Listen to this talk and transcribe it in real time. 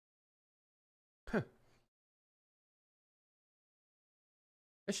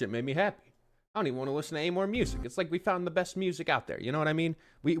That shit made me happy. I don't even want to listen to any more music. It's like we found the best music out there. You know what I mean?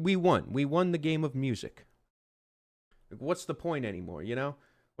 We won. We won the game of music. Like, what's the point anymore, you know?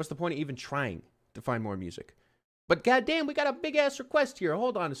 What's the point of even trying to find more music? But goddamn, we got a big-ass request here.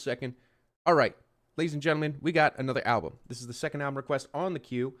 Hold on a second. All right, ladies and gentlemen, we got another album. This is the second album request on the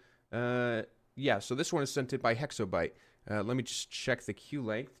queue. Yeah, so this one is sent in by Hexobyte. Let me just check the queue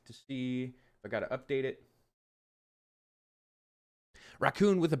length to see if I got to update it.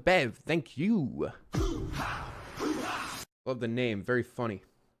 Raccoon with a Bev, thank you. Love the name, very funny.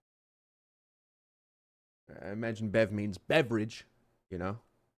 I imagine Bev means beverage, you know?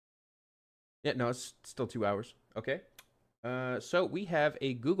 Yeah, no, it's still 2 hours. Okay. So we have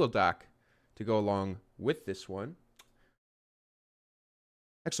a Google Doc to go along with this one.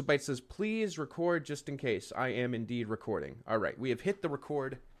 Exabyte says, please record just in case. I am indeed recording. All right, we have hit the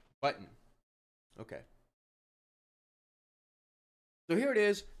record button. Okay. So here it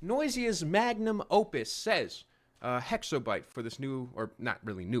is. Noisia's magnum opus says, Hexobyte for this new, or not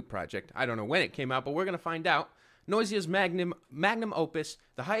really new project. I don't know when it came out, but we're going to find out. Noisia's magnum opus,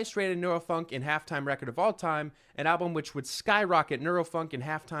 the highest rated Neuro-Funk in halftime record of all time, an album which would skyrocket Neuro-Funk in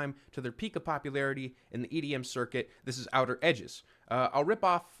halftime to their peak of popularity in the EDM circuit. This is Outer Edges. I'll rip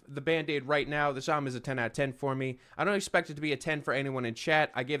off the Band-Aid right now. This album is a 10 out of 10 for me. I don't expect it to be a 10 for anyone in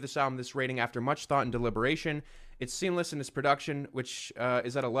chat. I gave this album this rating after much thought and deliberation. It's seamless in its production, which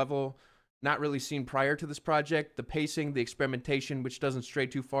is at a level not really seen prior to this project. The pacing, the experimentation, which doesn't stray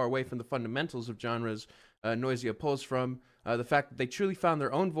too far away from the fundamentals of genres Noisia pulls from, the fact that they truly found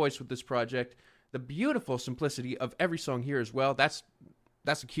their own voice with this project, the beautiful simplicity of every song here as well. That's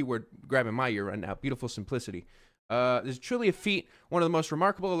a keyword grabbing my ear right now. Beautiful simplicity. This is truly a feat. One of the most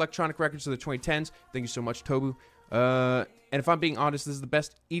remarkable electronic records of the 2010s. Thank you so much, Tobu. And if I'm being honest, this is the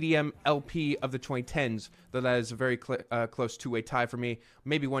best EDM LP of the 2010s, though that is very close to a tie for me.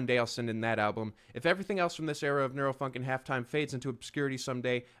 Maybe one day I'll send in that album. If everything else from this era of Neuro-Funk and halftime fades into obscurity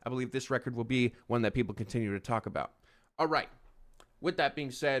someday, I believe this record will be one that people continue to talk about. All right. With that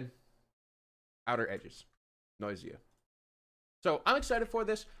being said, Outer Edges, Noisia. So I'm excited for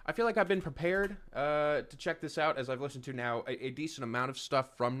this. I feel like I've been prepared to check this out, as I've listened to now a decent amount of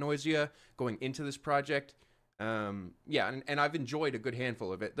stuff from Noisia going into this project. Yeah, and I've enjoyed a good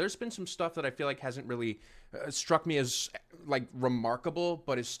handful of it. There's been some stuff that I feel like hasn't really struck me as like remarkable,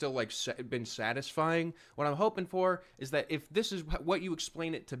 but is still like been satisfying. What I'm hoping for is that if this is what you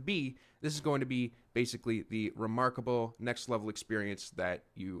explain it to be, this is going to be basically the remarkable next level experience that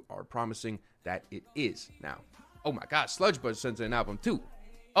you are promising that it is now. Oh my God, Sludge Buzz sends in an album too.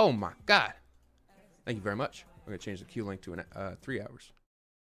 Oh my God. Thank you very much. I'm gonna change the queue length to 3 hours.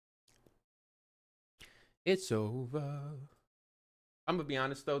 It's over. I'm gonna be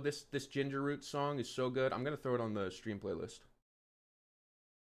honest though, this Ginger Root song is so good. I'm gonna throw it on the stream playlist.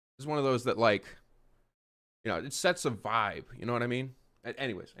 It's one of those that, like, you know, it sets a vibe. You know what I mean?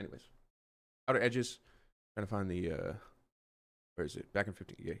 Anyways. Outer Edges. Trying to find the where is it? Back in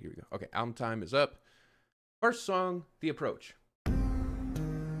 15. Yeah, here we go. Okay, album time is up. First song, The Approach.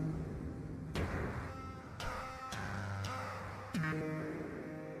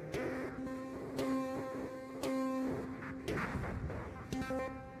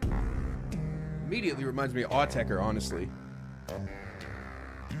 Immediately reminds me of Autechre, honestly.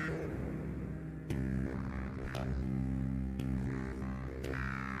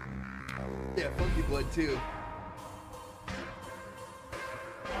 Yeah, Funky Blood too.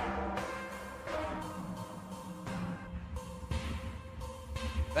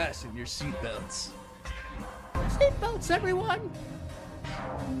 Fasten your seatbelts. Seatbelts, everyone!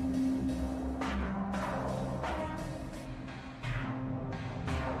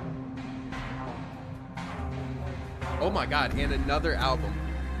 Oh my God, and another album.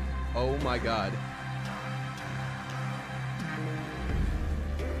 Oh my God.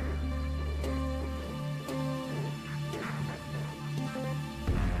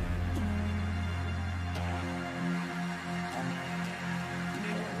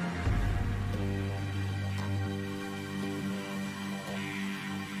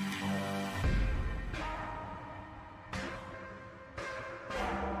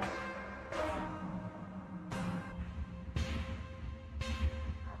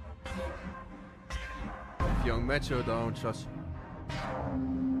 Young Metro don't trust.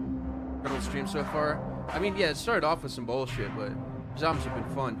 Incredible stream so far. I mean, yeah, it started off with some bullshit, but these albums have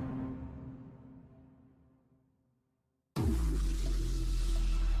been fun.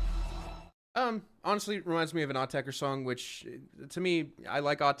 Honestly, it reminds me of an Autechre song, which, to me, I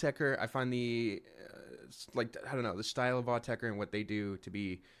like Autechre. I find the, like, I don't know, the style of Autechre and what they do to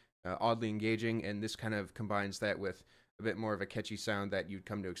be oddly engaging, and this kind of combines that with a bit more of a catchy sound that you'd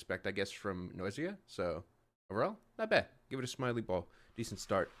come to expect, I guess, from Noisia. So overall, not bad. Give it a smiley ball. Decent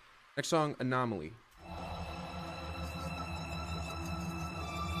start. Next song, Anomaly.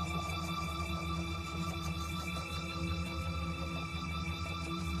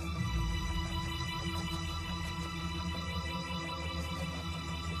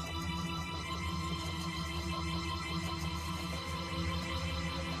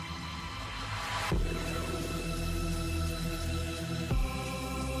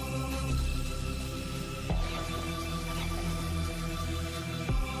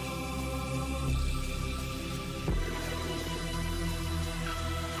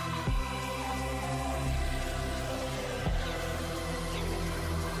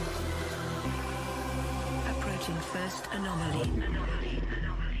 First anomaly.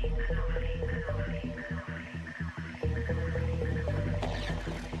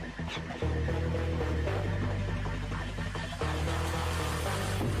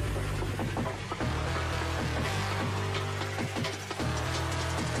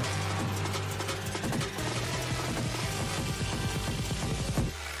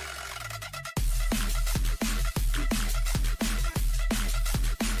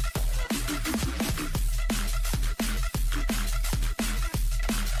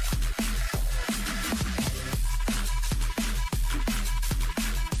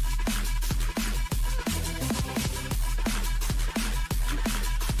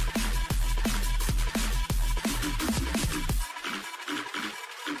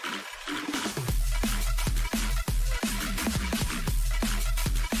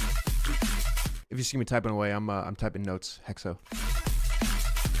 If you see me typing away, I'm typing notes, Hexo.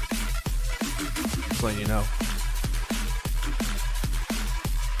 Just letting you know.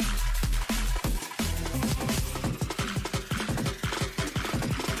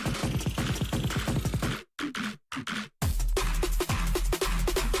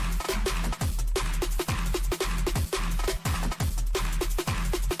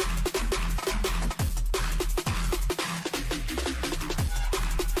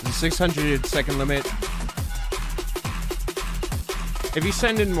 The 600-second limit. If you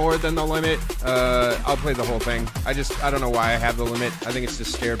send in more than the limit, I'll play the whole thing. I don't know why I have the limit. I think it's to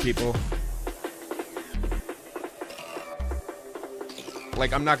scare people.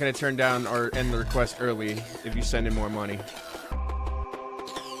 Like, I'm not going to turn down or end the request early if you send in more money.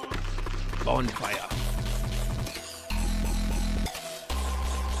 Bonfire.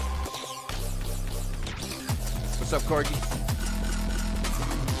 What's up, Corgi?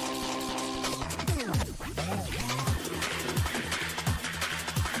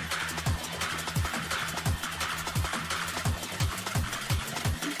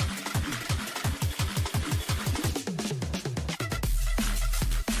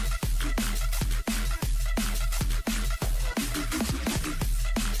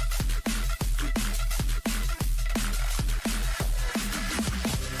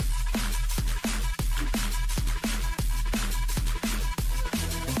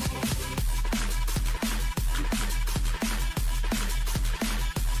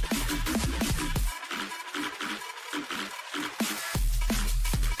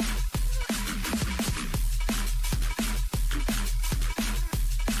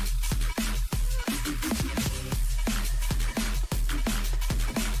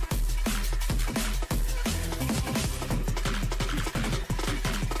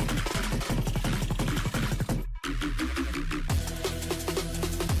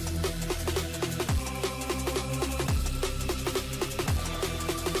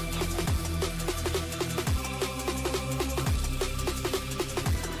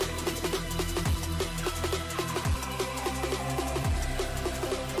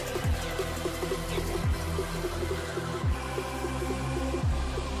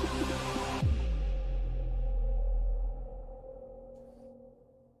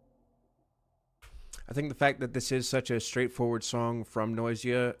 I think the fact that this is such a straightforward song from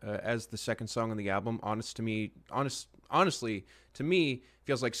Noisia as the second song on the album, honestly, to me,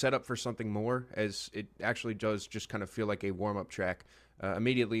 feels like set up for something more, as it actually does just kind of feel like a warm-up track.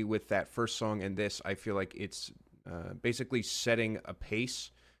 Immediately with that first song and this, I feel like it's basically setting a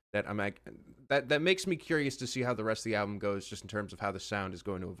pace that that makes me curious to see how the rest of the album goes, just in terms of how the sound is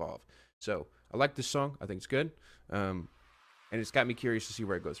going to evolve. So I like this song. I think it's good, and it's got me curious to see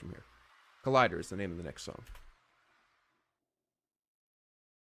where it goes from here. Collider is the name of the next song.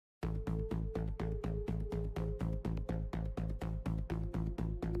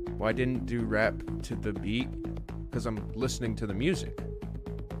 Well, I didn't do rap to the beat because I'm listening to the music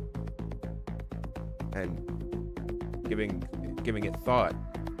and giving it thought.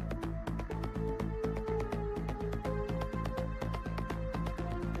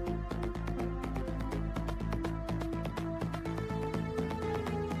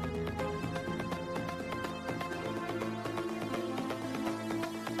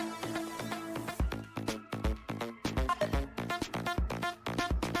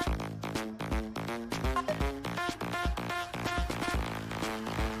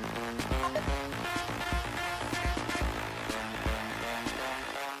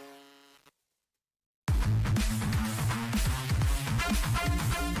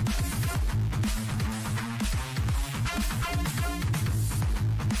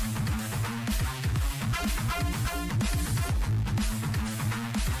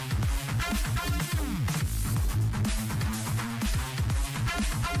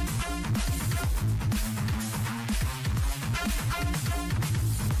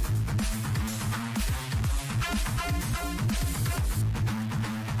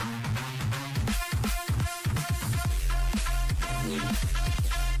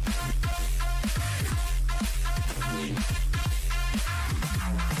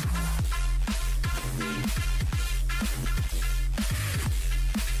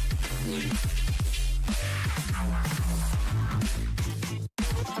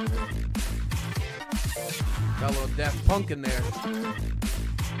 Got a little Daft Punk in there.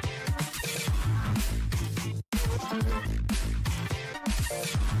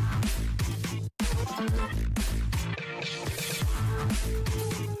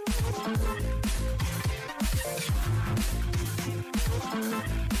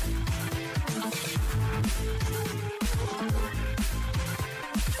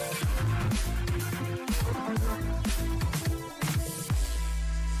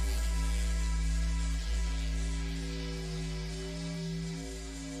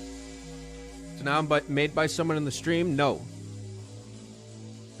 So now I'm made by someone in the stream? No.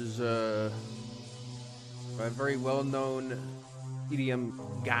 This is by a very well-known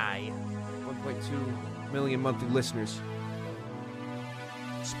EDM guy. 1.2 million monthly listeners.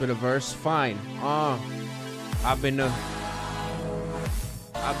 Spit a verse? Fine. I've been there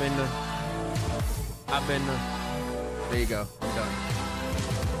you go. I'm done.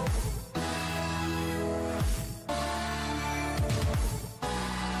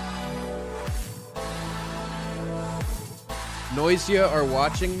 Noisia are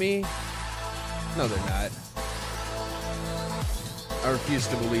watching me? No, they're not. I refuse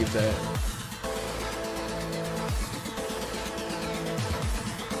to believe that.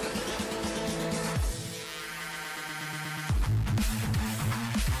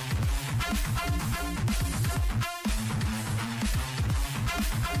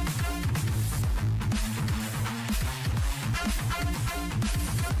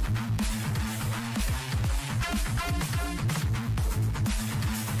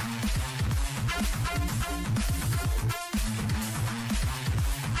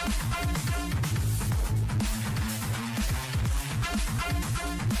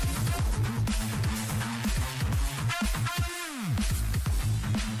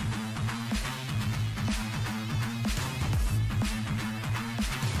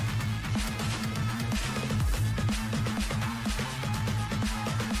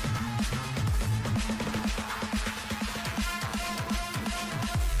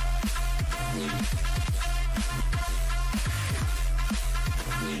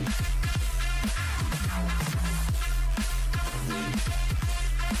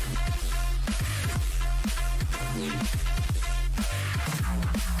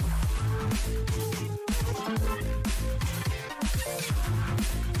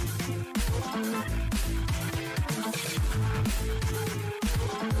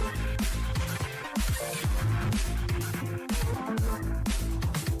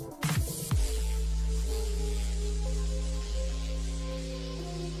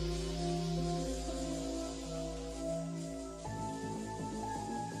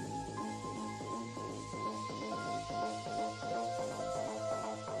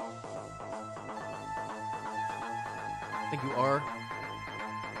 I think you are.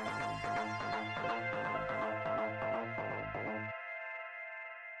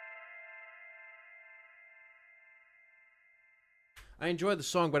 I enjoy the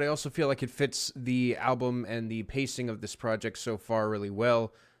song, but I also feel like it fits the album and the pacing of this project so far really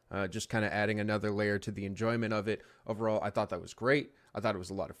well. Just kind of adding another layer to the enjoyment of it. Overall, I thought that was great. I thought it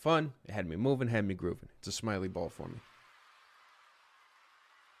was a lot of fun. It had me moving, had me grooving. It's a smiley ball for me.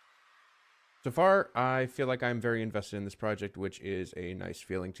 So far, I feel like I'm very invested in this project, which is a nice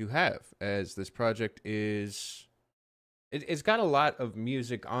feeling to have, as this project is... It's got a lot of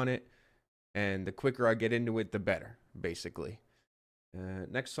music on it, and the quicker I get into it, the better, basically.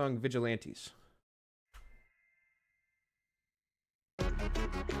 Next song, Vigilantes.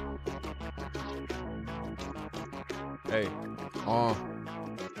 Hey.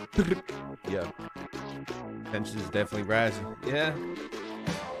 Yeah. Tension is definitely rising. Yeah.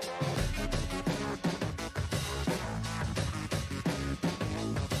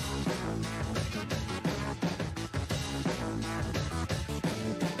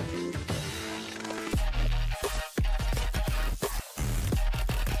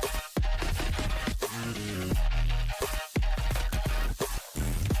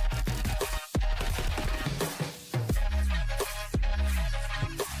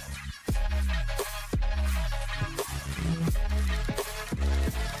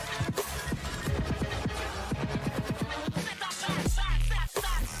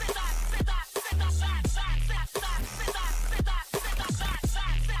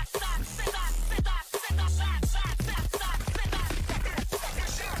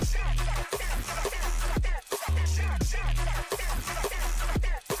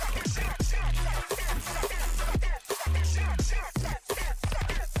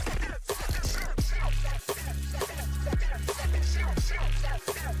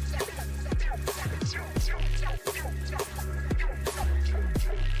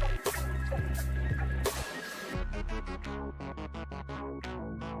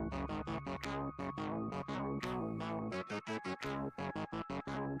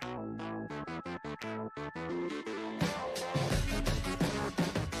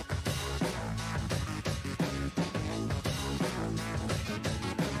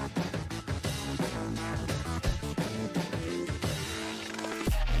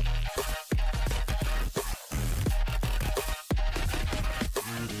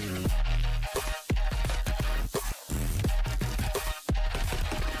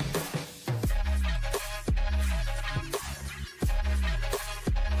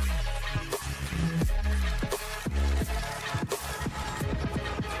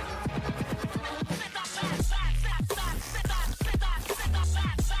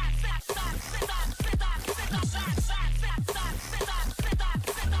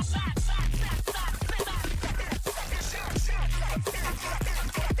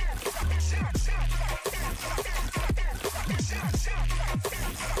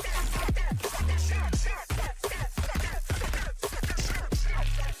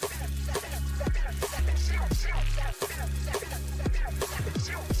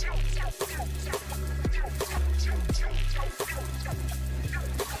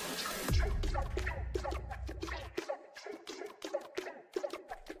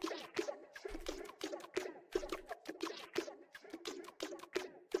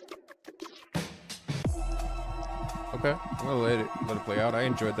 Okay, I'm gonna let it play out. I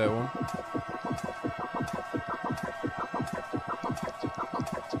enjoyed that one.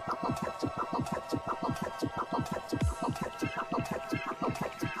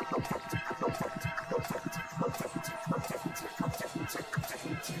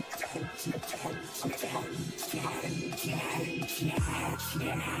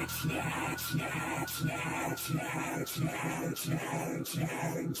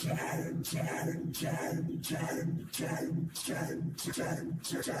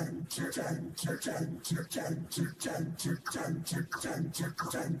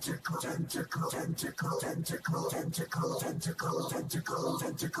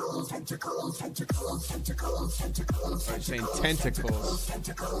 I'm saying tentacles.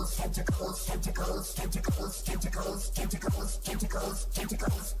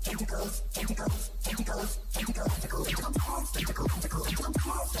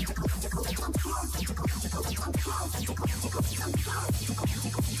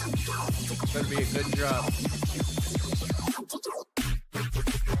 Better be a good drop.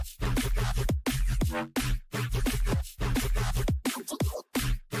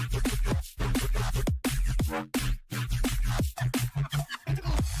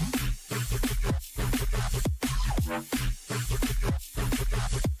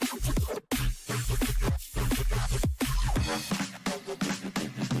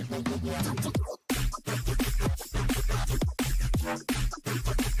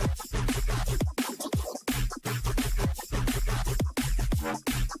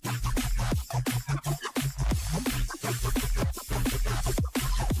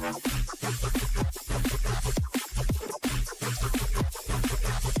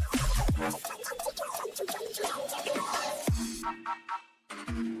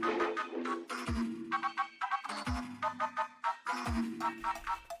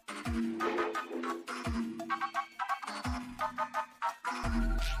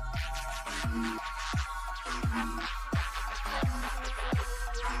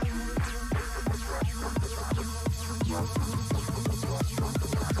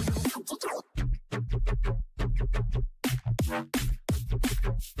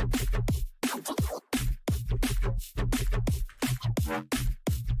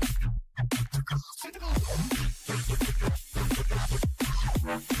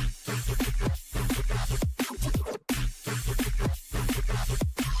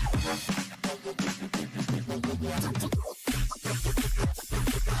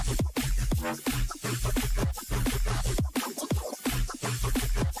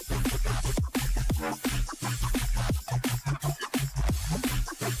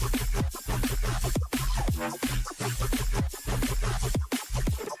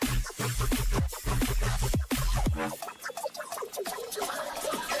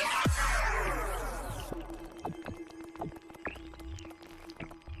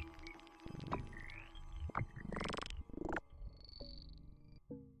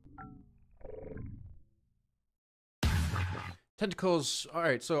 Tentacles. All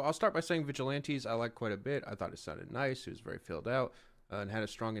right, so I'll start by saying Vigilantes I like quite a bit. I thought it sounded nice. It was very filled out and had a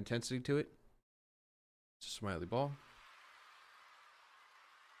strong intensity to it. It's a smiley ball.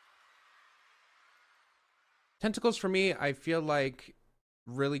 Tentacles for me, I feel like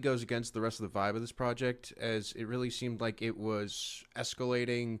really goes against the rest of the vibe of this project, as it really seemed like it was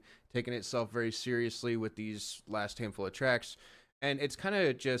escalating, taking itself very seriously with these last handful of tracks, and it's kind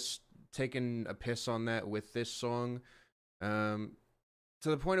of just taking a piss on that with this song. To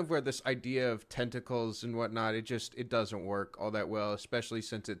the point of where this idea of tentacles and whatnot, it doesn't work all that well, especially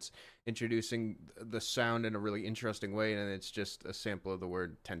since it's introducing the sound in a really interesting way, and it's just a sample of the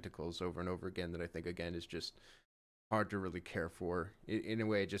word tentacles over and over again that I think, again, is just hard to really care for. In a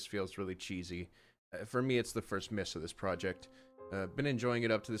way, it just feels really cheesy. For me, it's the first miss of this project. Been enjoying it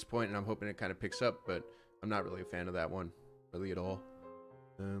up to this point, and I'm hoping it kind of picks up, but I'm not really a fan of that one, really at all.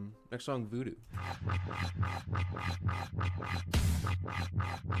 Next song, Voodoo.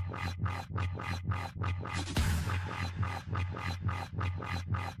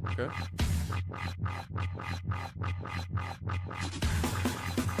 Okay.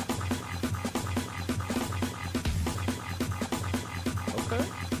 Okay.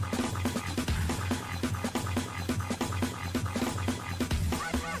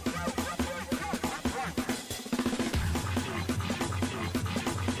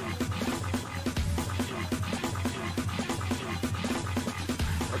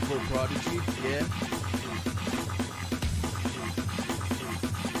 Prodigy, yeah.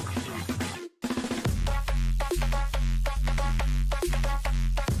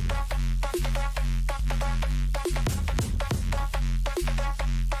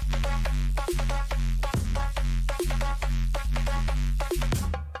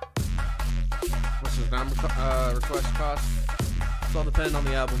 It's all depending on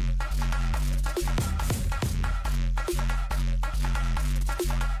the album.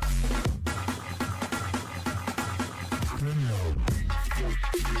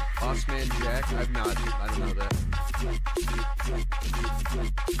 Boss Man Jack? I don't know that.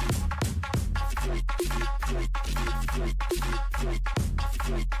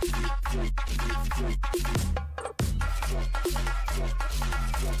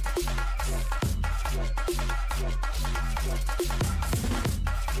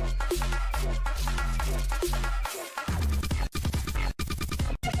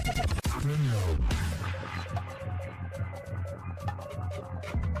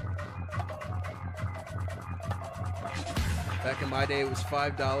 Back in my day, it was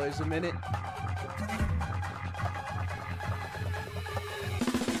 $5 a minute.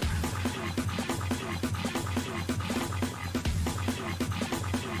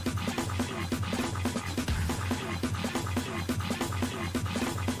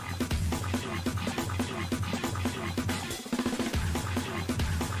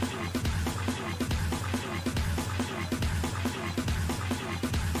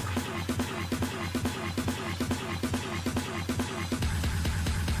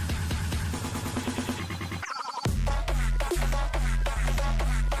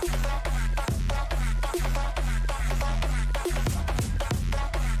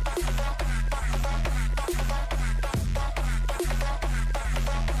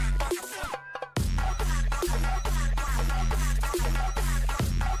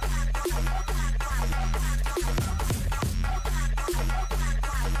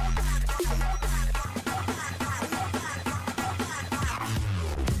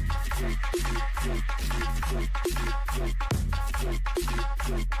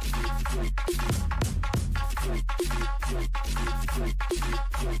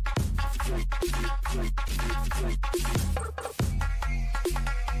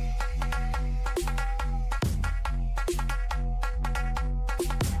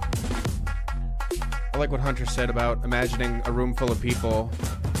 I like what Hunter said about imagining a room full of people,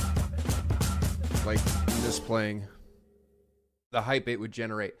 like this playing, the hype it would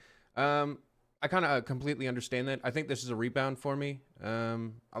generate. I kind of completely understand that. I think this is a rebound for me.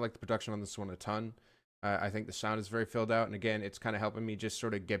 I like the production on this one a ton. I think the sound is very filled out, and again, it's kind of helping me just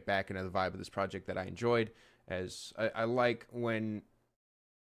sort of get back into the vibe of this project that I enjoyed. As I like when,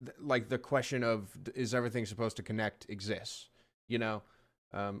 like, the question of is everything supposed to connect exists, you know?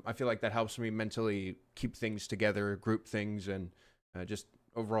 I feel like that helps me mentally keep things together, group things, and just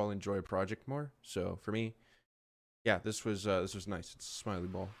overall enjoy a project more. So for me, yeah, this was nice. It's Smiley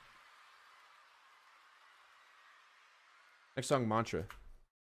Ball. Next song, Mantra.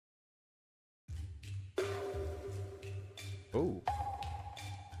 Oh,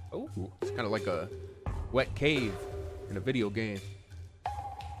 it's kind of like a wet cave in a video game.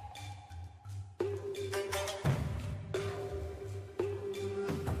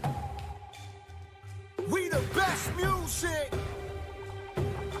 We the best music.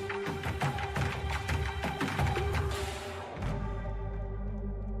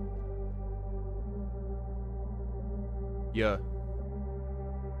 Yeah.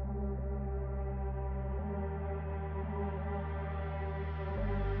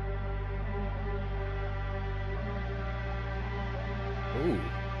 Ooh.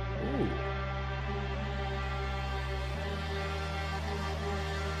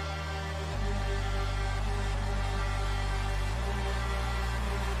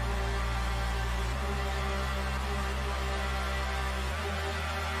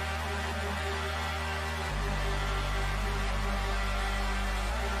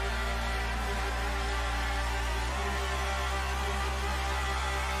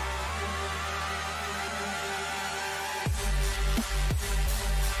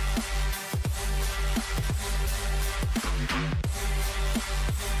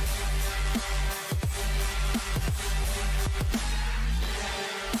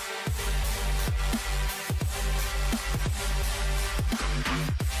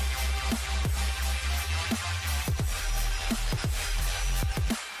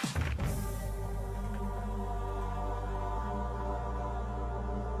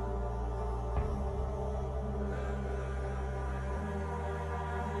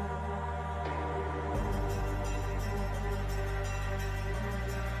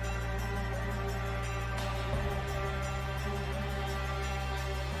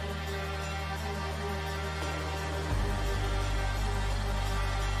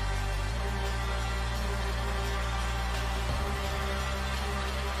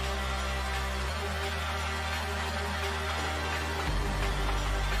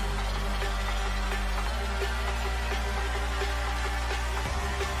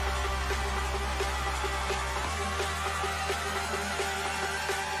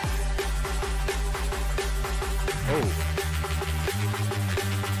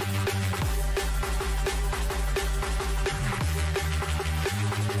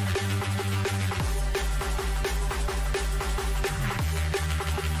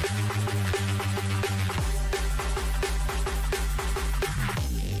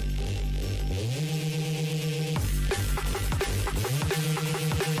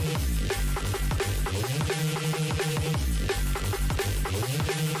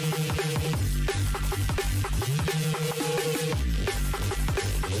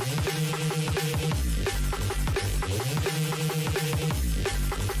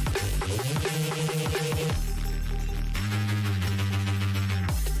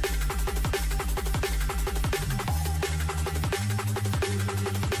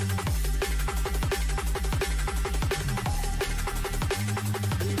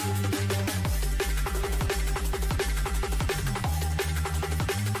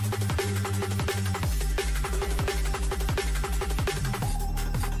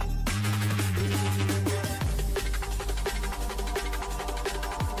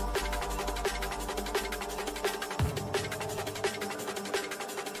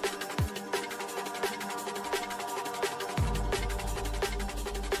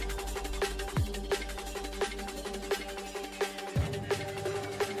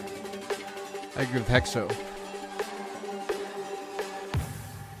 I agree with Hexo.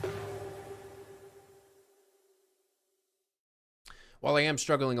 While I am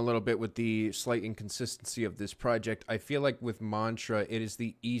struggling a little bit with the slight inconsistency of this project, I feel like with Mantra, it is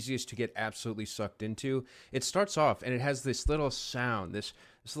the easiest to get absolutely sucked into. It starts off and it has this little sound, this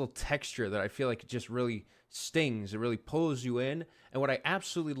little texture that I feel like it just really stings. It really pulls you in. And what I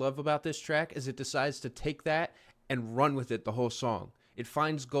absolutely love about this track is it decides to take that and run with it the whole song. It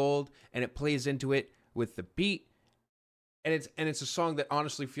finds gold and it plays into it with the beat. And it's a song that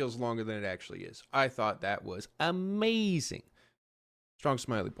honestly feels longer than it actually is. I thought that was amazing. Strong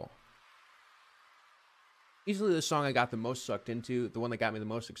smiley ball. Easily the song I got the most sucked into, the one that got me the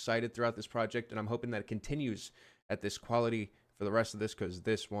most excited throughout this project, and I'm hoping that it continues at this quality for the rest of this, because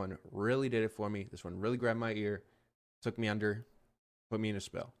this one really did it for me. This one really grabbed my ear, took me under, put me in a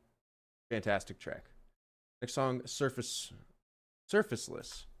spell. Fantastic track. Next song, Surfaceless.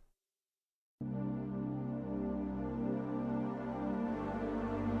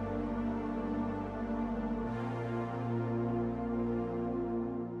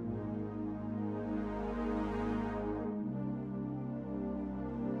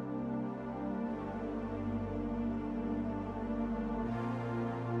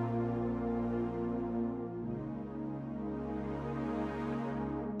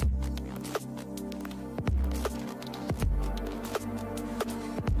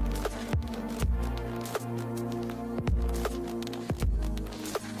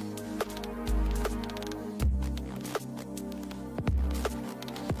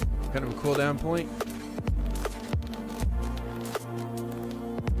 Kind of a cooldown point.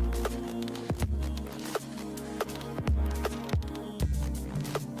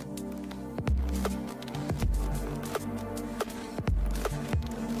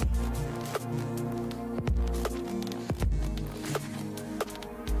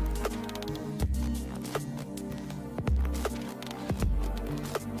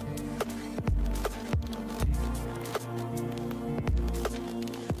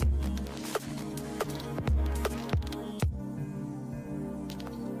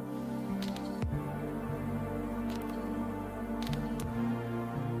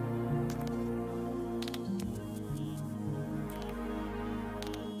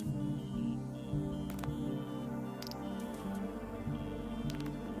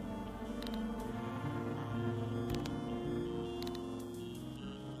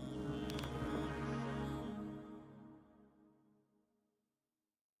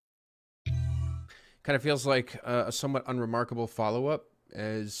 Kind of feels like a somewhat unremarkable follow-up,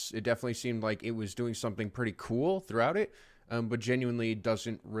 as it definitely seemed like it was doing something pretty cool throughout it, but genuinely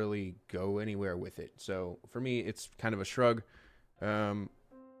doesn't really go anywhere with it. So for me, it's kind of a shrug,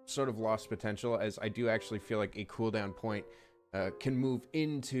 sort of lost potential, as I do actually feel like a cooldown point can move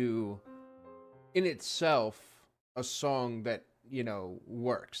into, in itself, a song that, you know,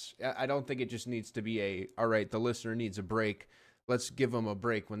 works. I don't think it just needs to be all right, the listener needs a break, let's give them a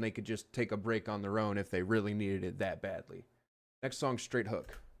break, when they could just take a break on their own if they really needed it that badly. Next song, Straight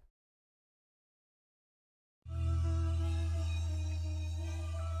Hook.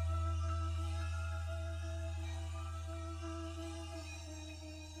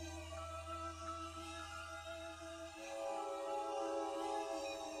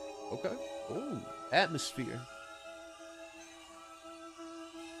 Okay. Oh, atmosphere.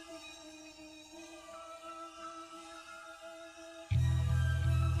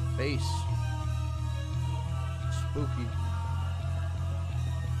 bass. Spooky.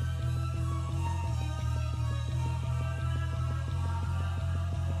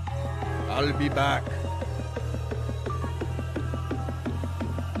 I'll be back.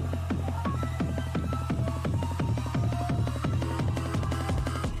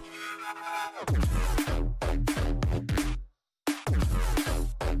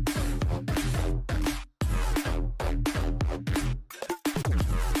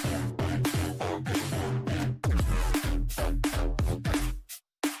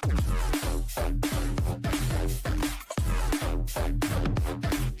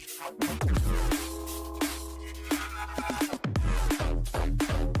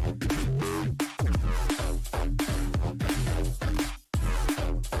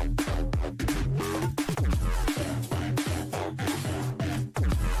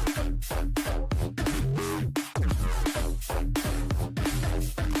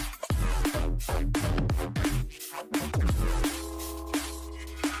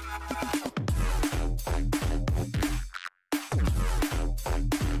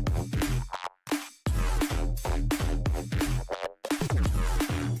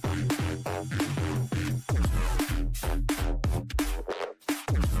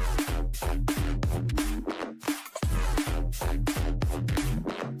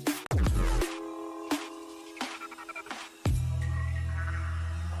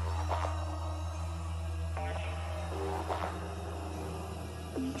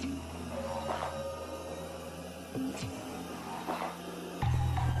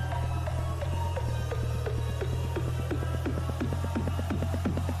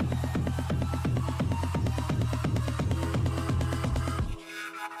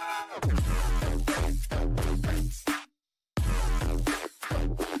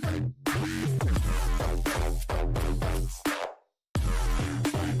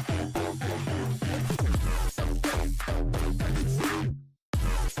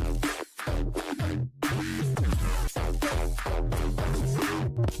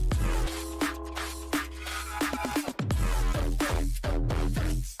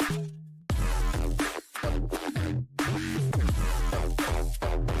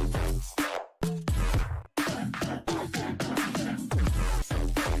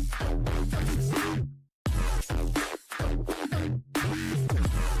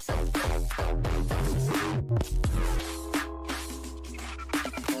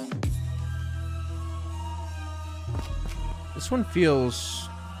 This one feels,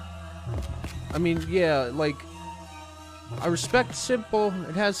 I mean, yeah, like, I respect Simple,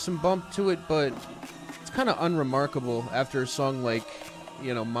 it has some bump to it, but it's kind of unremarkable after a song like,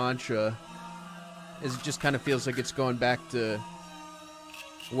 you know, Mantra. It just kind of feels like it's going back to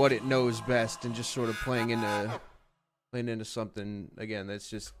what it knows best and just sort of playing into something, again, that's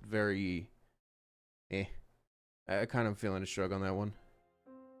just very, I kind of feeling a shrug on that one.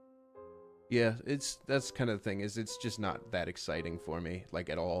 Yeah, that's kind of the thing, is it's just not that exciting for me, like,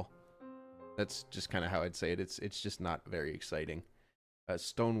 at all. That's just kind of how I'd say it. It's just not very exciting.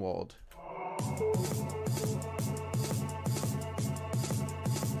 Stonewalled.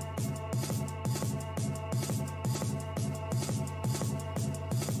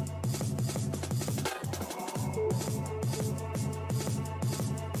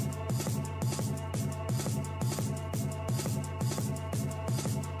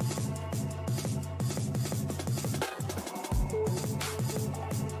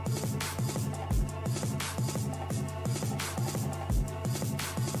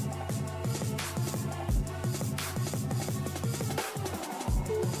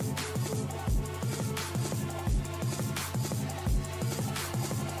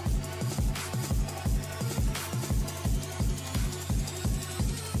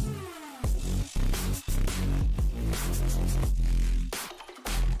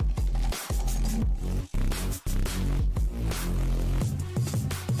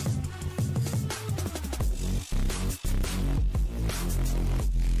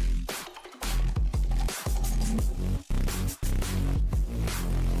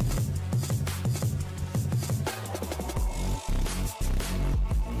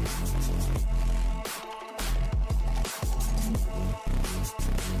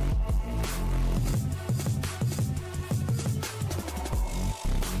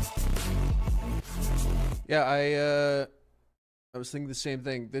 Yeah, I was thinking the same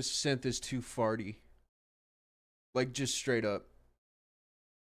thing. This synth is too farty. Like, just straight up.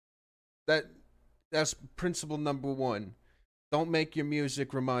 That's principle number one. Don't make your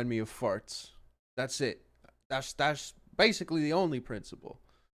music remind me of farts. That's it. That's basically the only principle.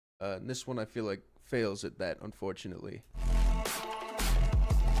 And this one I feel like fails at that, unfortunately.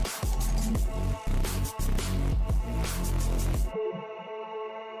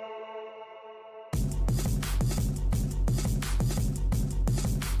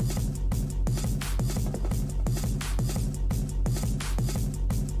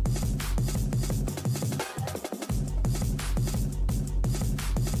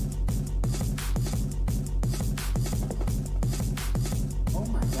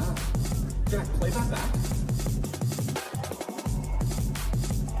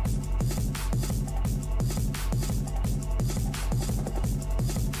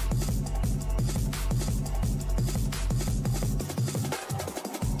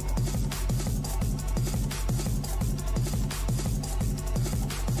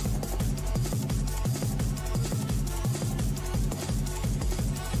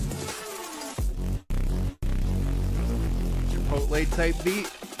 Switchblade type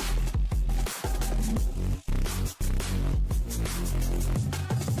beat.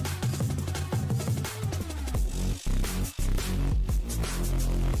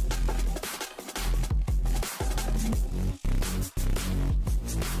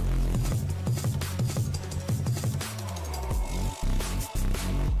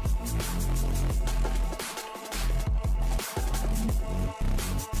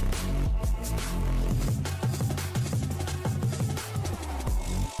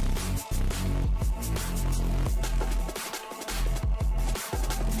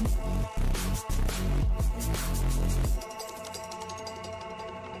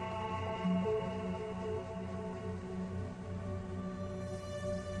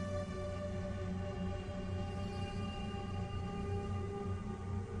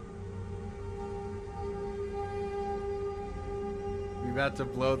 We're about to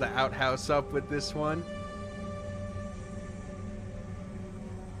blow the outhouse up with this one.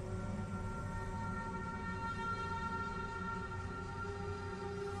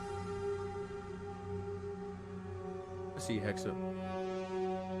 Let's see, Hexa.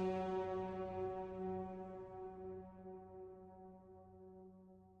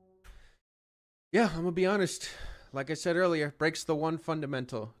 Yeah, I'm gonna be honest. Like I said earlier, breaks the one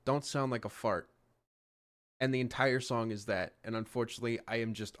fundamental. Don't sound like a fart. And the entire song is that. And unfortunately, I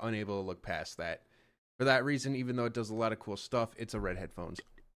am just unable to look past that. For that reason, even though it does a lot of cool stuff, it's a Red headphones.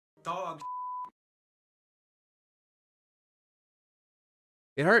 Dog.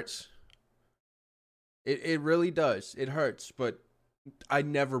 It hurts. It really does. It hurts, but I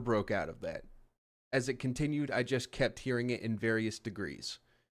never broke out of that. As it continued, I just kept hearing it in various degrees.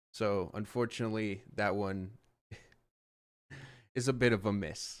 So, unfortunately, that one is a bit of a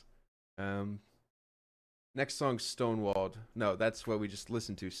miss. Next song, Stonewalled. No, that's what we just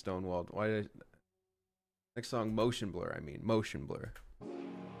listened to, Stonewalled. Why did next song, Motion Blur, Motion Blur.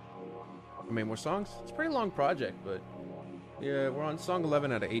 How many more songs? It's a pretty long project, but yeah, we're on song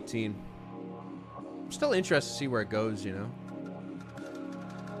 11 out of 18. I'm still interested to see where it goes, you know?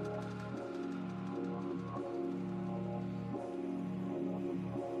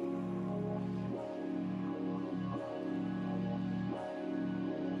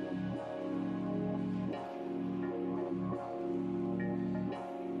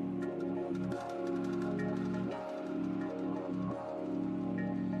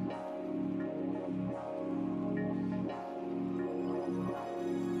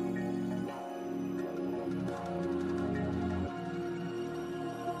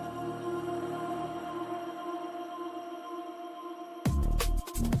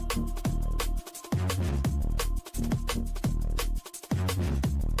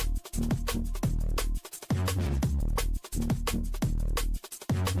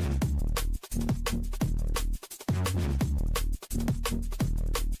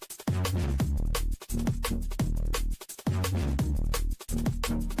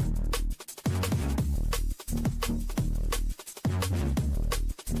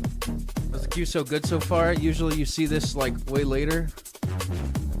 Cue so good so far. Usually you see this like way later.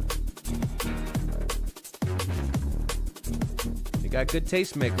 You got good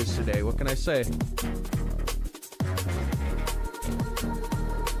tastemakers today. What can I say?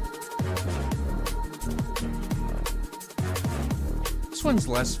 This one's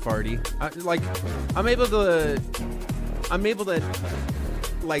less farty. I'm able to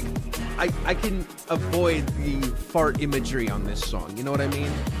like I can avoid the fart imagery on this song. You know what I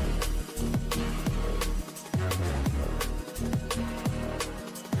mean?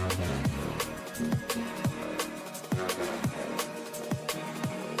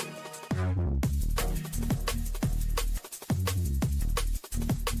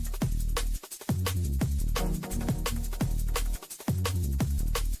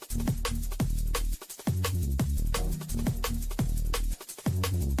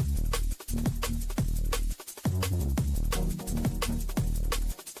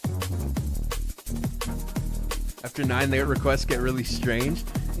 After 9, their requests get really strange.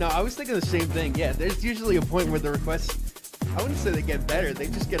 No, I was thinking the same thing. Yeah, there's usually a point where the requests, I wouldn't say they get better, they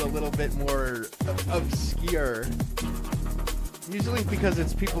just get a little bit more obscure. Usually because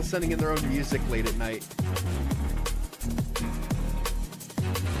it's people sending in their own music late at night.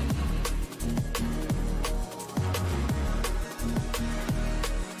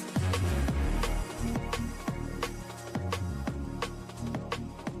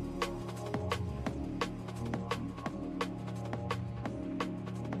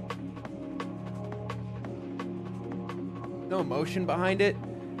 No emotion behind it.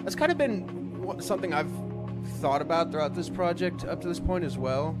 That's kind of been something I've thought about throughout this project up to this point as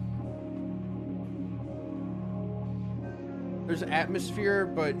well. there's atmosphere,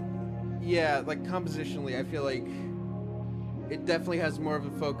 but yeah, like compositionally, I feel like it definitely has more of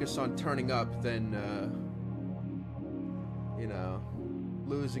a focus on turning up than, you know,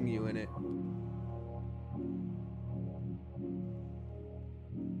 losing you in it.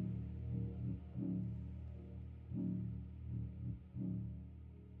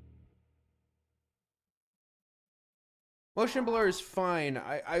 Motion blur is fine.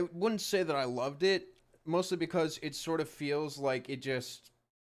 I wouldn't say that I loved it, mostly because it sort of feels like it just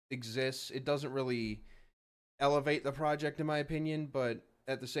exists. It doesn't really elevate the project, in my opinion, but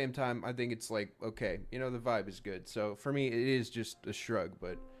at the same time, I think it's like, okay, you know, the vibe is good. So for me, it is just a shrug,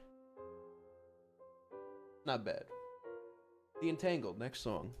 but not bad. The Entangled, next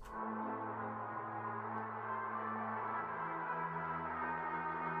song.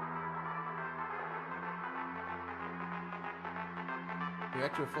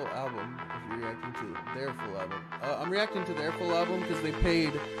 React to a full album if you're reacting to their full album. I'm reacting to their full album because they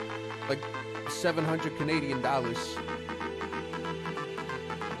paid like 700 Canadian dollars.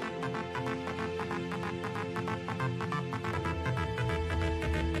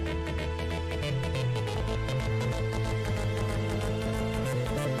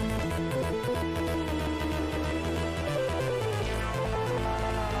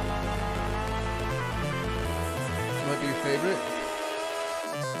 Might be your favorite.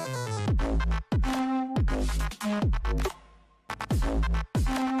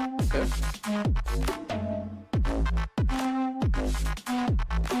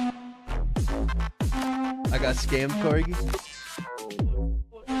 I got scammed, Corgi.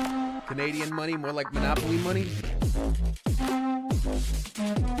 Canadian money, more like Monopoly money.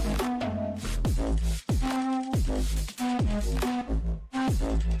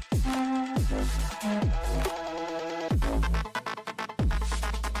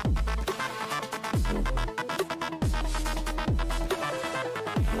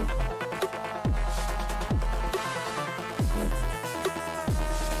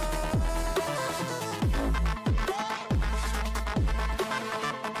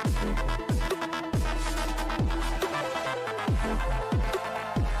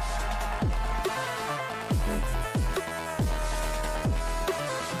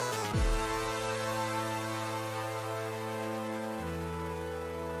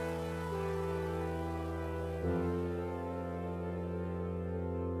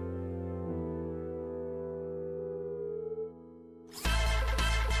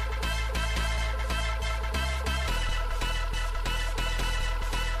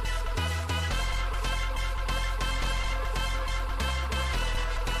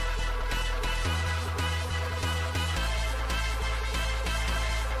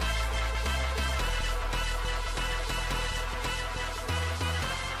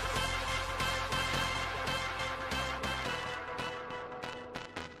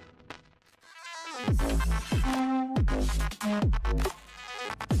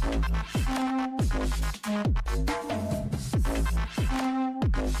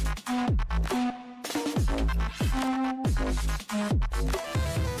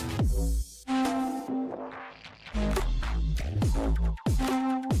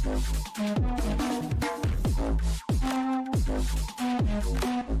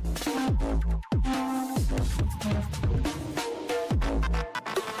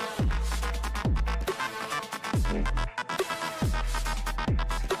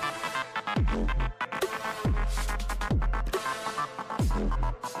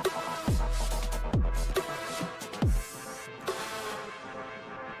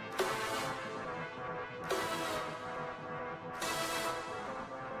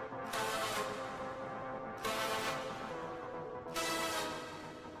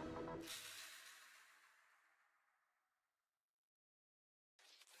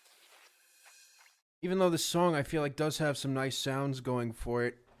 Even though the song I feel like does have some nice sounds going for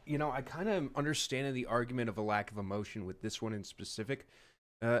it, you know, I kind of understand the argument of a lack of emotion with this one in specific,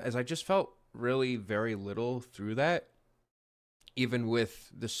 as I just felt really very little through that, even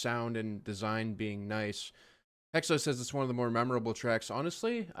with the sound and design being nice. Hexo says it's one of the more memorable tracks.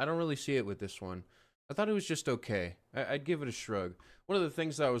 Honestly, I don't really see it with this one. I thought it was just okay. I'd give it a shrug. One of the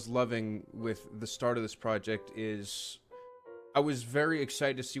things that I was loving with the start of this project is I was very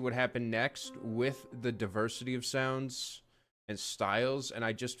excited to see what happened next with the diversity of sounds and styles, and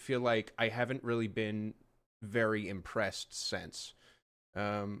I just feel like I haven't really been very impressed since.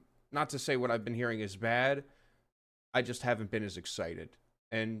 Not to say what I've been hearing is bad, I just haven't been as excited,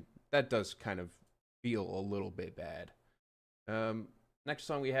 and that does kind of feel a little bit bad. Next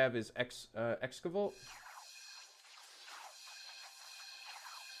song we have is Excavalt.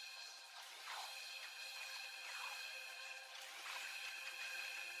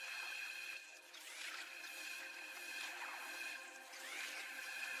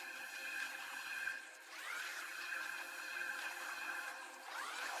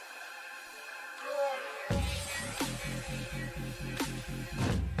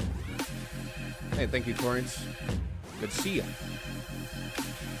 Hey, thank you, Torrance. Good to see ya.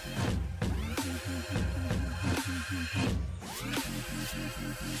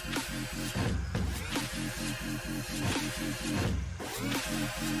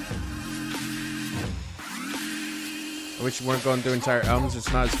 I wish you weren't going through entire albums.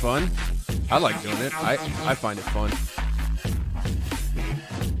 It's not as fun. I like doing it. I find it fun.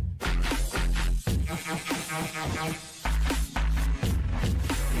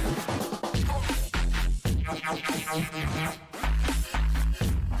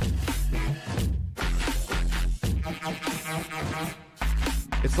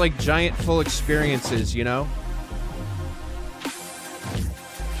 It's like giant full experiences, you know?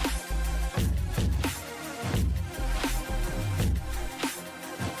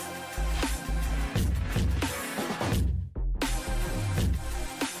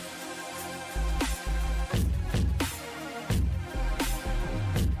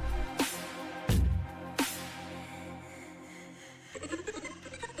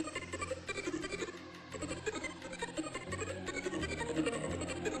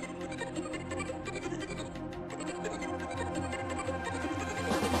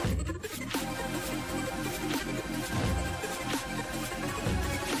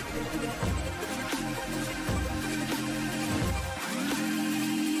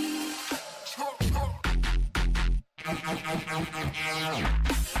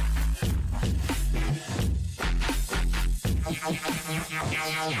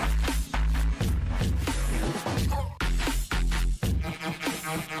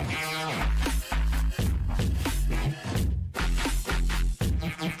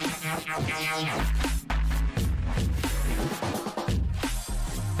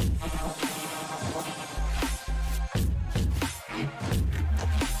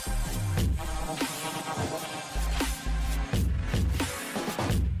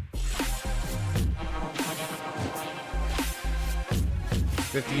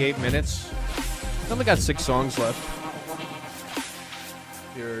 Minutes. I only got 6 songs left.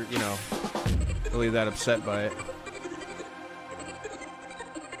 If you're, you know, really that upset by it.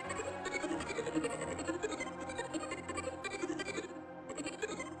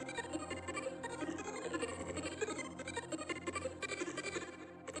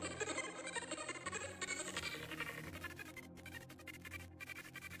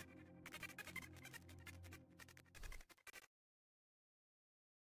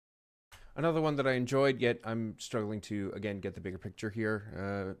 Another one that I enjoyed, yet I'm struggling to, again, get the bigger picture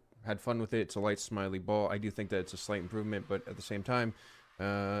here. Had fun with it. It's a light, smiley ball. I do think that it's a slight improvement, but at the same time,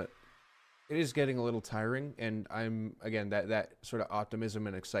 it is getting a little tiring. And I'm, again, that sort of optimism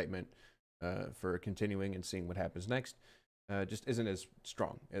and excitement for continuing and seeing what happens next just isn't as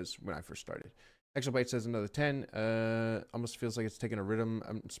strong as when I first started. Exobyte says another 10. Almost feels like it's taking a rhythm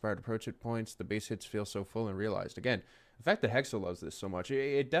inspired approach at points. The bass hits feel so full and realized. Again, the fact that Hexo loves this so much,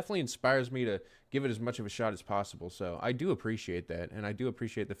 it definitely inspires me to give it as much of a shot as possible. So I do appreciate that, and I do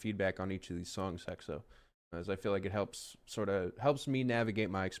appreciate the feedback on each of these songs, Hexo, as I feel like it helps me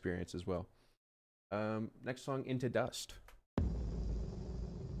navigate my experience as well. Next song, Into Dust.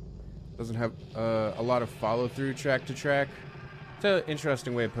 Doesn't have a lot of follow through track to track. It's an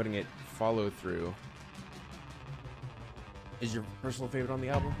interesting way of putting it. Follow through. Is your personal favorite on the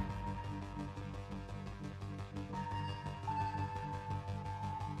album?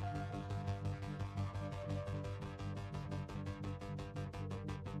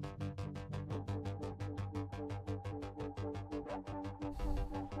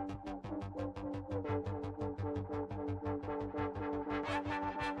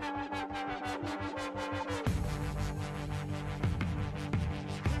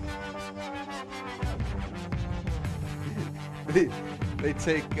 They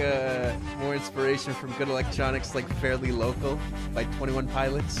take more inspiration from good electronics like Fairly Local by 21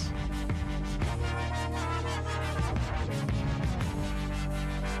 Pilots.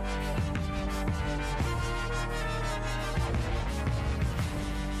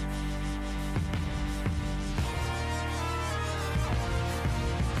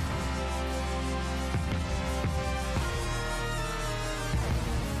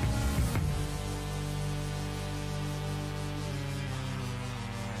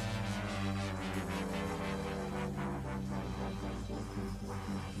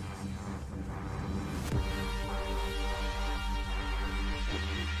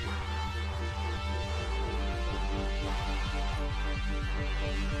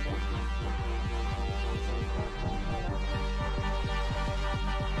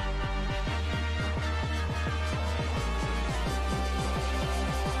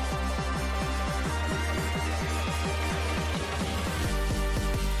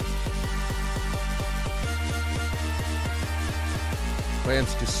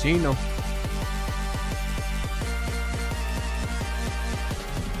 Rams Casino.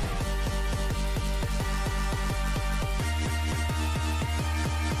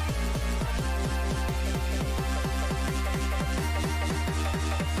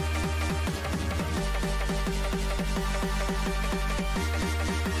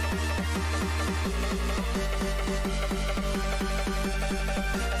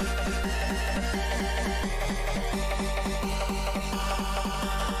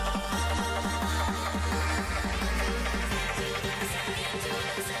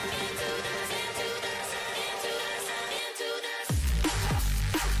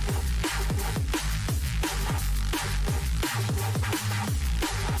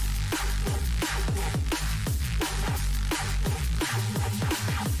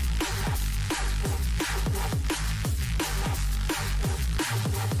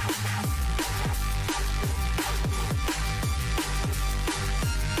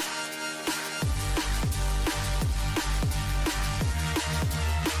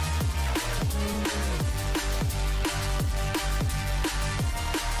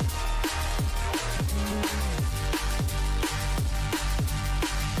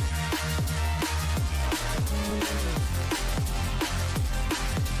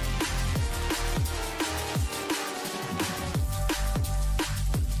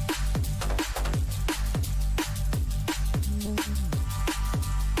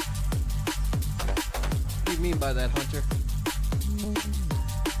 Mean by that, Hunter?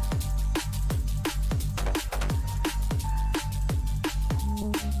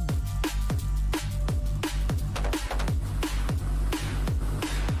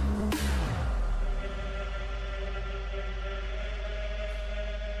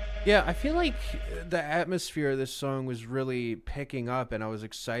 Yeah, I feel like the atmosphere of this song was really picking up, and I was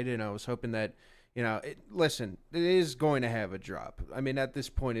excited, and I was hoping that, you know, listen, it is going to have a drop. I mean, at this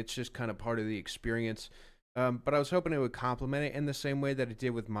point, it's just kind of part of the experience. But I was hoping it would complement it in the same way that it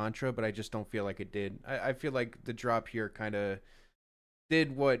did with Mantra, but I just don't feel like it did. I feel like the drop here kind of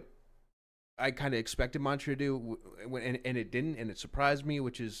did what I kind of expected Mantra to do, and it didn't, and it surprised me,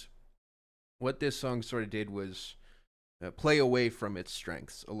 which is what this song sort of did was play away from its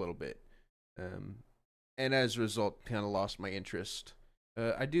strengths a little bit. And as a result, kind of lost my interest.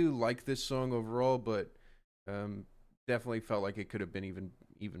 I do like this song overall, but definitely felt like it could have been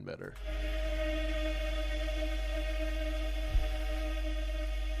even better.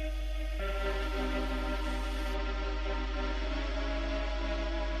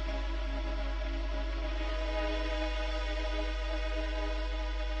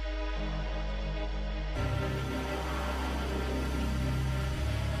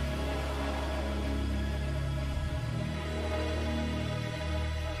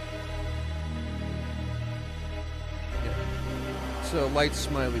 So light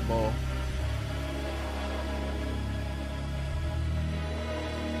smiley ball.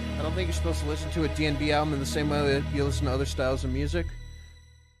 I don't think you're supposed to listen to a DNB album in the same way that you listen to other styles of music.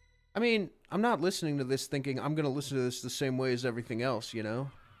 I mean, I'm not listening to this thinking I'm going to listen to this the same way as everything else, you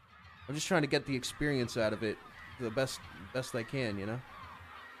know? I'm just trying to get the experience out of it the best I can, you know?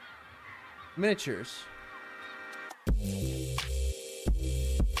 Miniatures.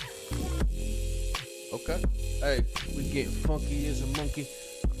 Okay. Hey, we getting funky as a monkey,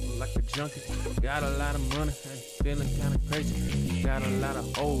 like a junkie. Got a lot of money, feeling kind of crazy. Got a lot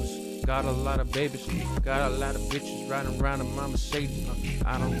of hoes, got a lot of babies, got a lot of bitches riding around in my Mercedes.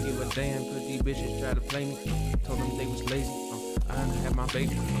 I don't give a damn, cause these bitches try to play me. Told them they was lazy. I done had my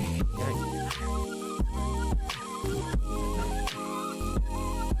baby.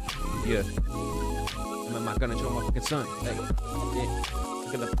 Yeah. I'm not gonna show my fucking son. Hey, yeah.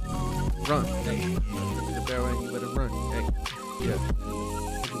 I'm gonna run. Hey, look at the barrel and you better run. Hey, yeah.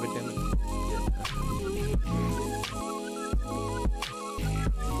 Give a damn. Yeah.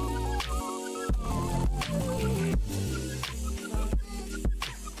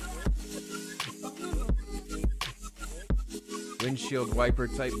 Windshield wiper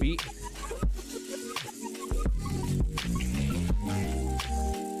type beat.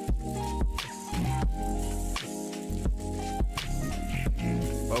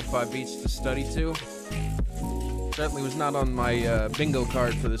 About 5 beats to study to. Certainly was not on my bingo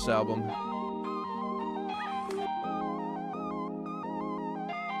card for this album.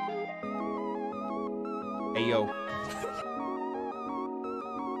 Hey yo.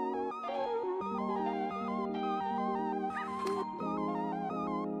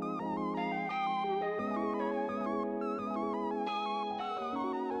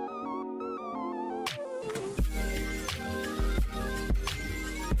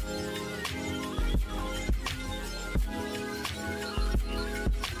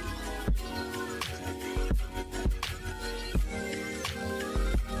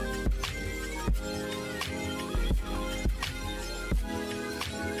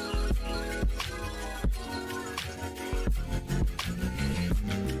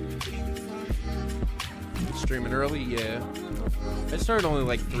 streaming early? Yeah. I started only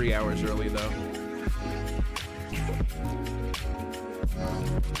like 3 hours early though.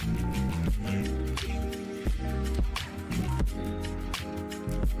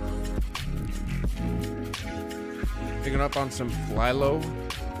 Picking up on some Fly Low.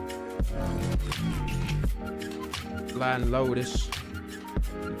 Flying Lotus.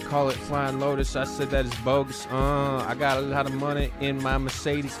 You call it Flying Lotus. I said that is bogus. I got a lot of money in my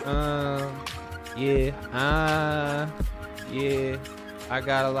Mercedes. Yeah. Yeah. I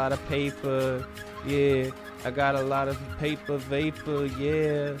got a lot of paper. Yeah. I got a lot of paper vapor.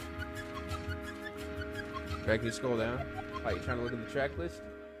 Yeah. Greg, can you scroll down? Oh, you trying to look at the track list?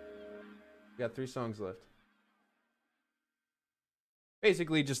 We got 3 songs left.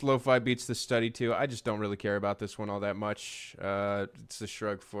 Basically, just lo-fi beats to study to. I just don't really care about this one all that much. It's a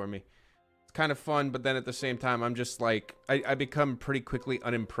shrug for me. It's kind of fun, but then at the same time, I'm just like, I become pretty quickly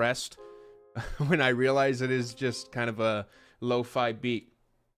unimpressed when I realize it is just kind of a lo-fi beat.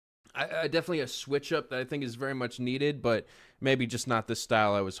 I definitely a switch up that I think is very much needed, but maybe just not the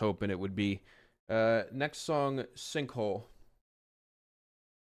style I was hoping it would be. Next song, Sinkhole.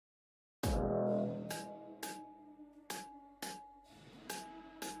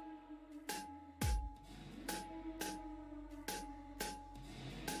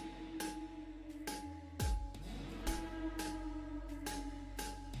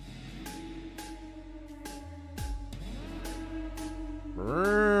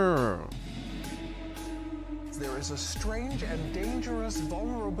 There is a strange and dangerous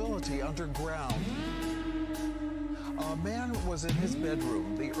vulnerability underground. A man was in his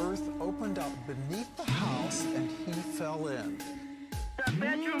bedroom. The earth opened up beneath the house and he fell in. The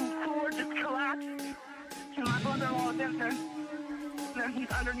bedroom floor just collapsed. And my brother-in-law is in there. And he's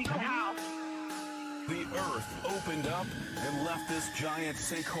underneath the house. The earth opened up and left this giant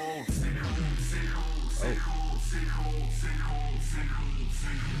sinkhole.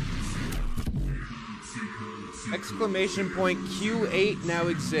 Exclamation point Q8 now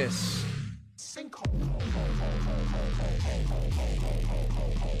exists.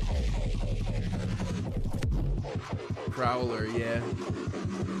 Prowler, yeah.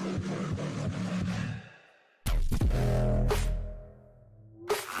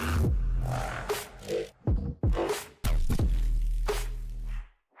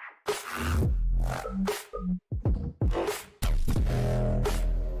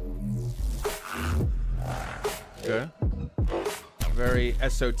 Okay. Very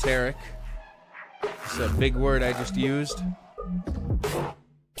esoteric. It's a big word I just used.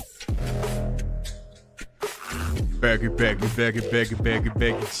 Baggy jeans,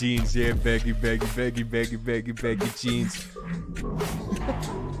 yeah, baggy jeans. Baggy.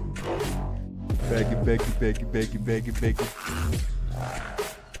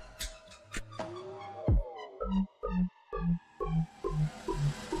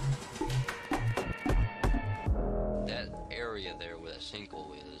 That area there where that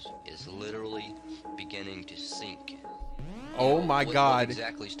sinkhole is literally beginning to sink. Oh my God. What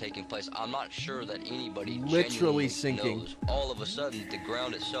exactly is taking place? I'm not sure that anybody Literally genuinely sinking. knows. All of a sudden, the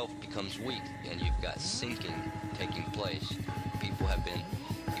ground itself becomes weak, and you've got sinking taking place. People have been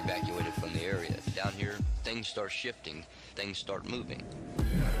evacuated from the area. Down here, things start shifting, things start moving.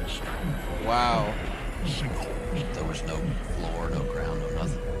 Wow. There was no floor, no ground, no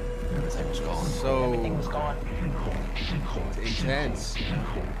nothing. Everything was gone. So Everything was gone. intense.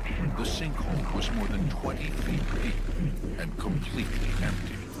 The sinkhole was more than 20 feet deep and completely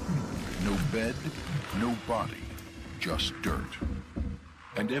empty. No bed, no body, just dirt.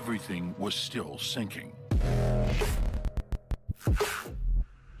 And everything was still sinking.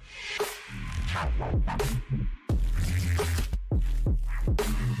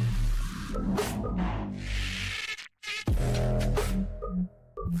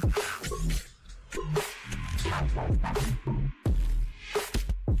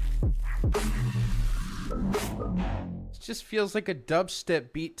 It just feels like a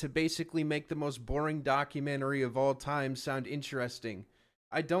dubstep beat to basically make the most boring documentary of all time sound interesting.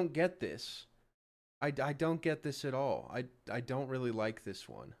 I don't get this. I don't get this at all. I don't really like this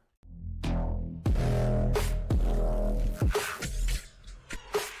one.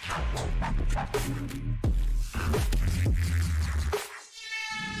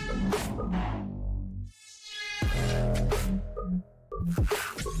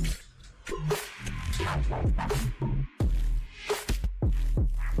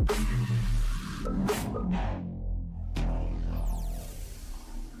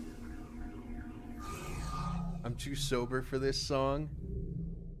 I'm too sober for this song.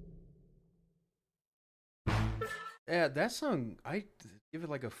 Yeah, that song, give it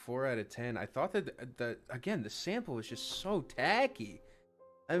like a 4 out of 10. I thought that the sample was just so tacky.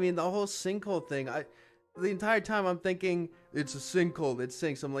 I mean, the whole sinkhole thing. The entire time I'm thinking it's a sinkhole, it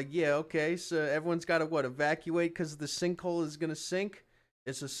sinks. I'm like, yeah, okay, so everyone's got to what, evacuate because the sinkhole is gonna sink?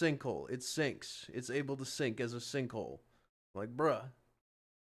 It's a sinkhole. It sinks. It's able to sink as a sinkhole. I'm like, bruh,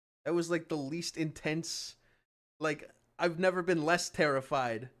 that was like the least intense. Like, I've never been less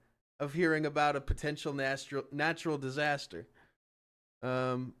terrified of hearing about a potential natural disaster.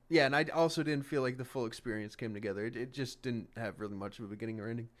 Yeah, and I also didn't feel like the full experience came together. It just didn't have really much of a beginning or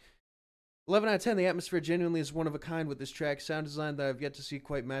ending. 11 out of 10, the atmosphere genuinely is one of a kind with this track. Sound design that I've yet to see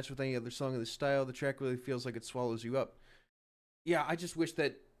quite match with any other song of this style. The track really feels like it swallows you up. Yeah, I just wish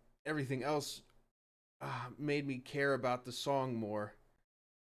that everything else made me care about the song more.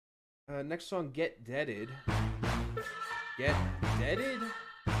 Next song, Get Deaded. Get Deaded?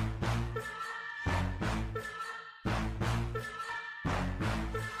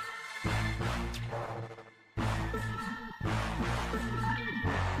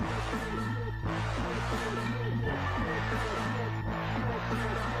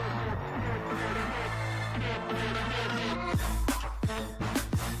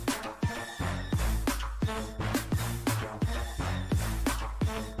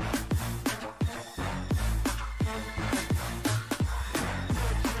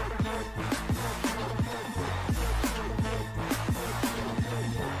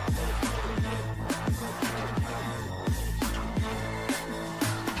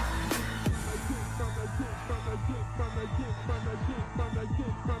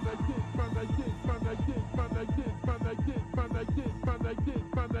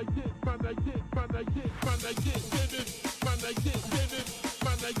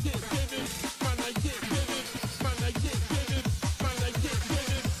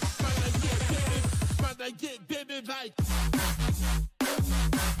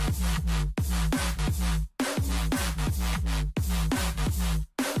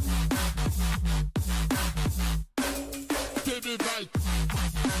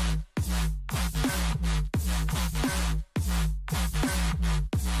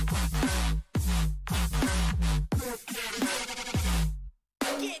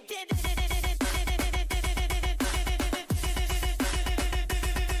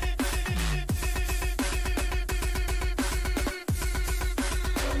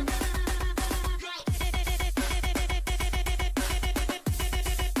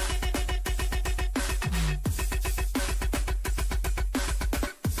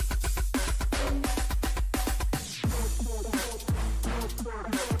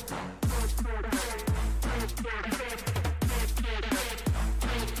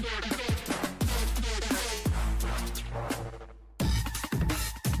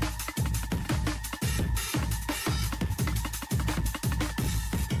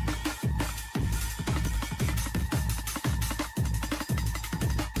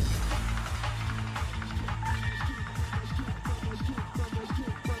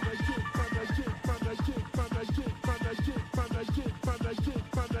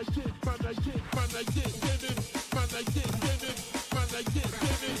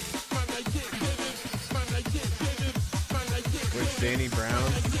 Danny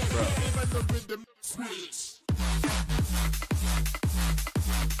Brown, bro.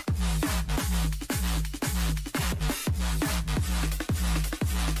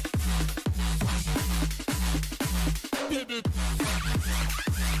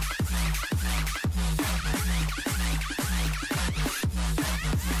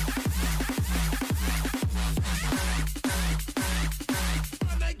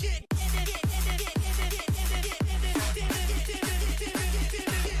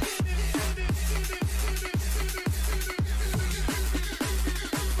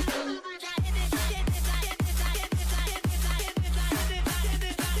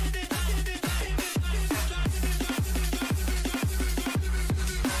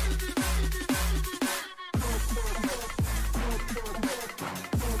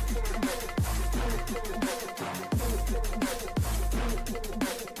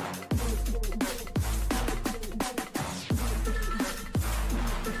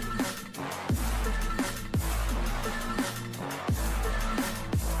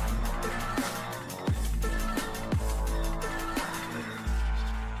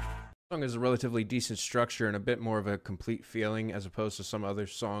 Song has a relatively decent structure and a bit more of a complete feeling as opposed to some other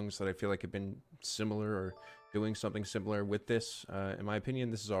songs that I feel like have been similar or doing something similar with this. In my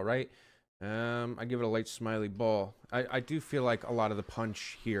opinion, this is all right. I give it a light smiley ball. I do feel like a lot of the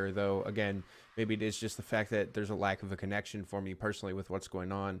punch here, though, again, maybe it is just the fact that there's a lack of a connection for me personally with what's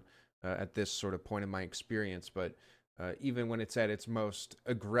going on at this sort of point in my experience. But Even when it's at its most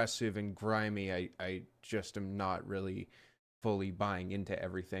aggressive and grimy, I just am not really fully buying into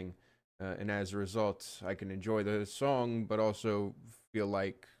everything. And as a result, I can enjoy the song, but also feel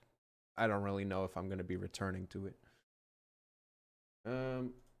like I don't really know if I'm going to be returning to it.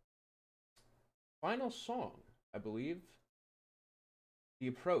 Final song, I believe. The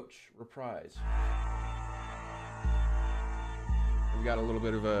Approach, Reprise. We got a little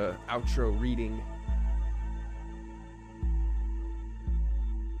bit of a outro reading.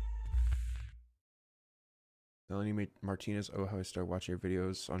 Melanie Martinez, oh, how I started watching her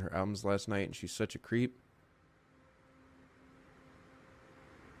videos on her albums last night, and she's such a creep.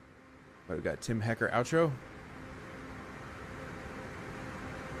 Right, we got Tim Hecker outro.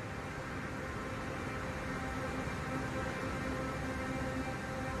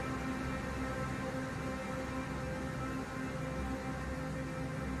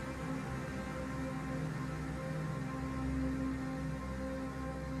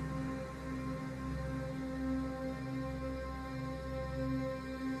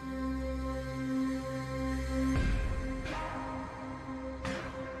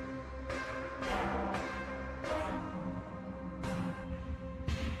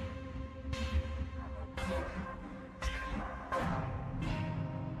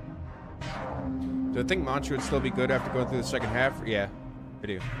 Do I think Mantra would still be good after going through the second half? Yeah, I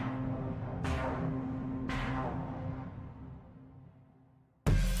do.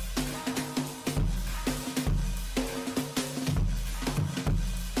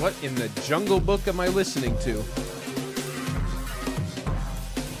 What in the Jungle Book am I listening to?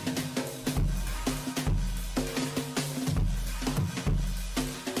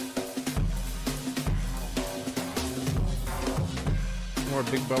 More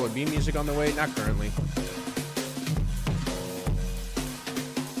Big Brother B music on the way? Not currently.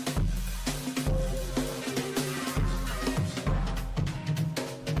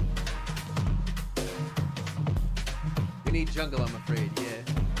 We need jungle, I'm afraid, yeah.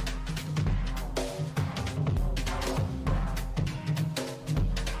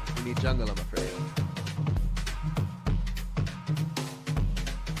 We need jungle, I'm afraid.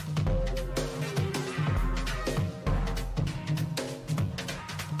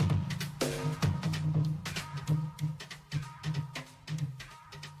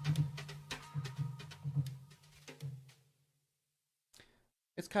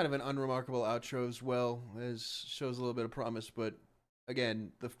 It's kind of an unremarkable outro as well, as shows a little bit of promise, but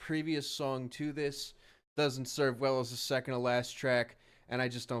again, the previous song to this doesn't serve well as the second to last track, and I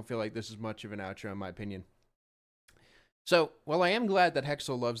just don't feel like this is much of an outro in my opinion. So, while I am glad that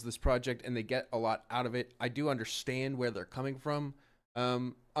Hexo loves this project and they get a lot out of it, I do understand where they're coming from.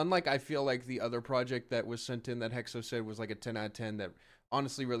 Unlike I feel like the other project that was sent in that Hexo said was like a 10 out of 10 that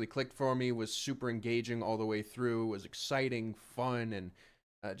honestly really clicked for me, was super engaging all the way through, was exciting, fun, and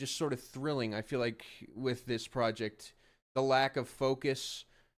just sort of thrilling. I feel like with this project, the lack of focus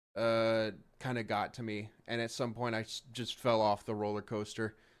kind of got to me, and at some point I just fell off the roller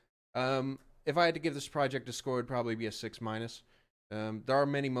coaster. If I had to give this project a score, it would probably be a 6-. There are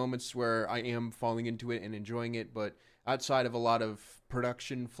many moments where I am falling into it and enjoying it, but outside of a lot of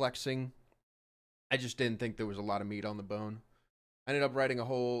production flexing, I just didn't think there was a lot of meat on the bone. I ended up writing a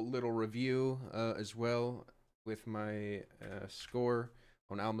whole little review as well with my score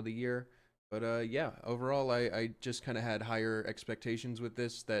on Album of the Year. But yeah, overall, I just kind of had higher expectations with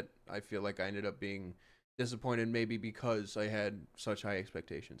this that I feel like I ended up being disappointed, maybe because I had such high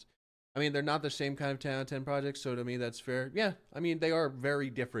expectations. I mean, they're not the same kind of 10 out of 10 projects, so to me, that's fair. Yeah, I mean, they are very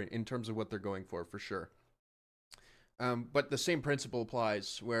different in terms of what they're going for sure. But the same principle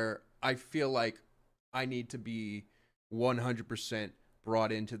applies, where I feel like I need to be 100%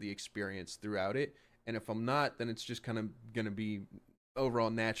 brought into the experience throughout it, and if I'm not, then it's just kind of going to be overall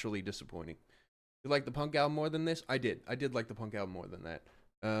naturally disappointing. You like the Punk album more than this? I did like the Punk album more than that.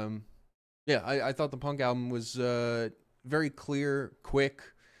 Yeah, I thought the Punk album was very clear, quick.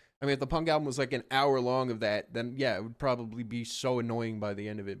 I mean, if the Punk album was like an hour long of that, then yeah, it would probably be so annoying by the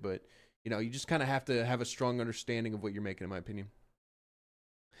end of it. But, you know, you just kind of have to have a strong understanding of what you're making, in my opinion.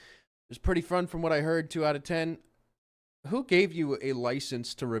 It was pretty fun from what I heard, 2 out of 10. Who gave you a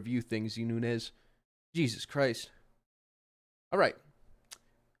license to review things, you Nunez? Jesus Christ. All right.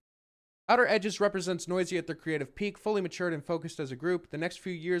 Outer Edges represents Noisia at their creative peak, fully matured and focused as a group. The next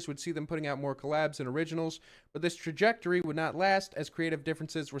few years would see them putting out more collabs and originals, but this trajectory would not last as creative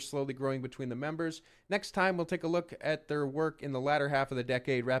differences were slowly growing between the members. Next time, we'll take a look at their work in the latter half of the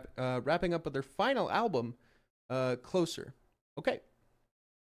decade, wrapping up with their final album, Closer. Okay.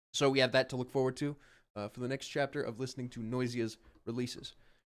 So we have that to look forward to for the next chapter of listening to Noisia's releases.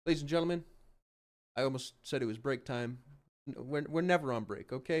 Ladies and gentlemen, I almost said it was break time. We're never on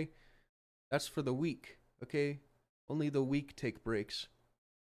break, okay? That's for the weak, okay? Only the weak take breaks.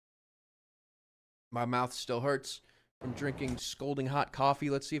 My mouth still hurts from drinking scalding hot coffee.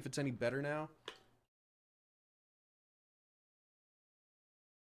 Let's see if it's any better now.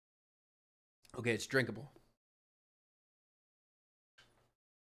 Okay, it's drinkable.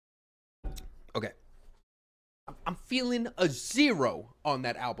 Okay. I'm feeling a 0 on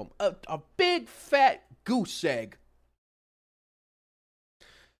that album. A big fat goose egg.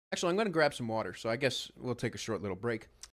 Actually, I'm going to grab some water, so I guess we'll take a short little break.